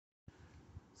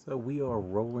So we are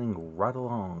rolling right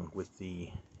along with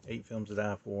the 8 films to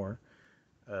die for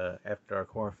after our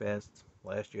Car Fest.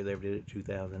 Last year they did it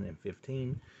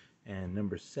 2015, and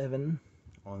number 7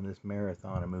 on this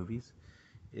marathon of movies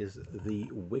is The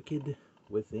Wicked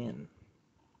Within.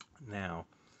 Now,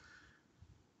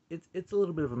 it's a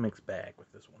little bit of a mixed bag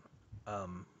with this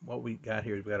one. What we got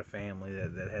here is we got a family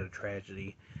that had a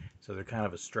tragedy, so they're kind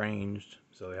of estranged.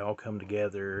 So they all come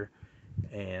together,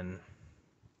 and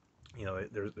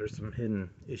there's some hidden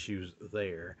issues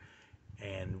there.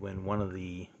 And when one of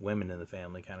the women in the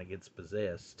family kind of gets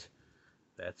possessed,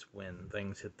 that's when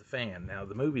things hit the fan. Now,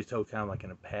 the movie is told kind of like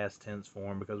in a past tense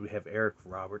form because we have Eric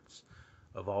Roberts,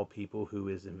 of all people, who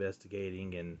is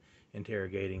investigating and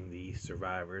interrogating the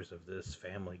survivors of this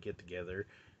family get together,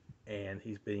 and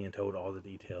he's being told all the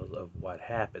details of what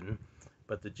happened.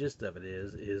 But the gist of it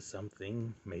is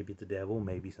something, maybe the devil,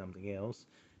 maybe something else,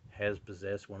 has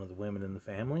possessed one of the women in the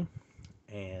family,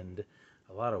 and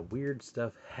a lot of weird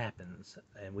stuff happens,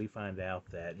 and we find out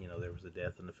that there was a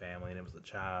death in the family and it was a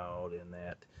child, and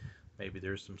that maybe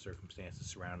there's some circumstances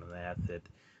surrounding that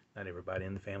not everybody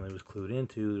in the family was clued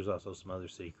into. There's also some other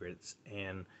secrets,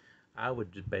 and I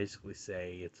would just basically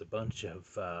say it's a bunch of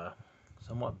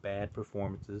somewhat bad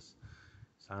performances,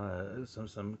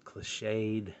 some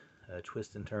cliched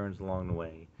twists and turns along the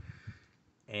way,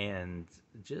 and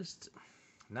just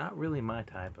not really my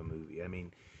type of movie. I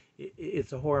mean,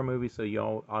 it's a horror movie, so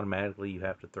you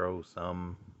have to throw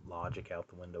some logic out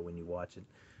the window when you watch it.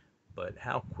 But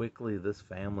how quickly this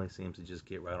family seems to just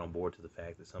get right on board to the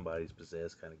fact that somebody's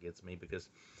possessed kind of gets me, because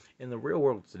in the real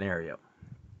world scenario,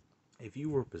 if you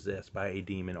were possessed by a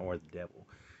demon or the devil,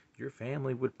 your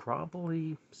family would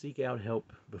probably seek out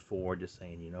help before just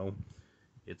saying,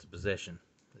 it's a possession.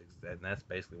 And that's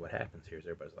basically what happens here. Is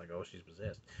everybody's like, oh, she's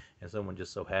possessed, and someone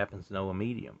just so happens to know a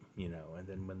medium, and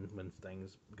then when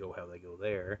things go how they go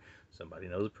there, somebody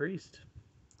knows a priest.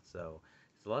 So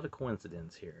it's a lot of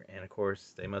coincidence here, and of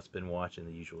course they must have been watching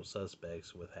The Usual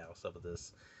Suspects with how some of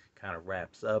this kind of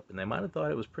wraps up, and they might have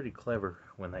thought it was pretty clever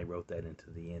when they wrote that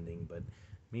into the ending. But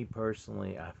me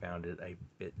personally, I found it a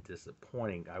bit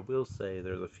disappointing. I will say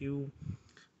there's a few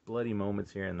bloody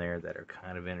moments here and there that are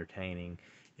kind of entertaining.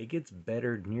 It gets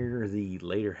better near the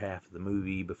later half of the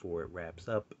movie before it wraps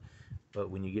up,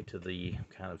 but when you get to the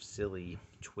kind of silly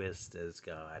twist that it's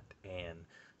got, and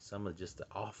some of just the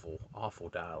awful, awful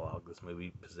dialogue this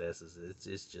movie possesses,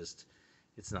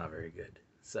 it's not very good.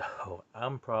 So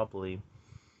I'm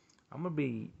gonna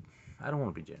be, I don't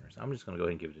want to be generous. I'm just gonna go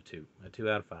ahead and give it a 2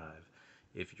 out of 5.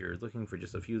 If you're looking for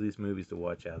just a few of these movies to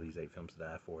watch out of these 8 films to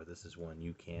die for, this is one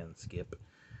you can skip.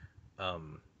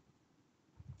 Um,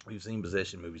 We've seen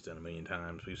possession movies done a million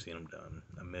times. We've seen them done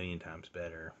a million times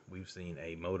better. We've seen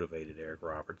a motivated Eric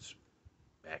Roberts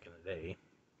back in the day.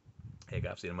 Heck,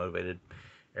 I've seen a motivated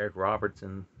Eric Roberts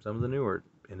in some of the newer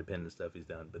independent stuff he's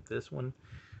done. But this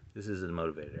is a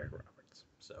motivated Eric Roberts.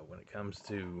 So when it comes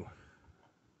to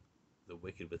The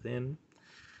Wicked Within,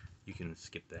 you can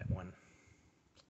skip that one.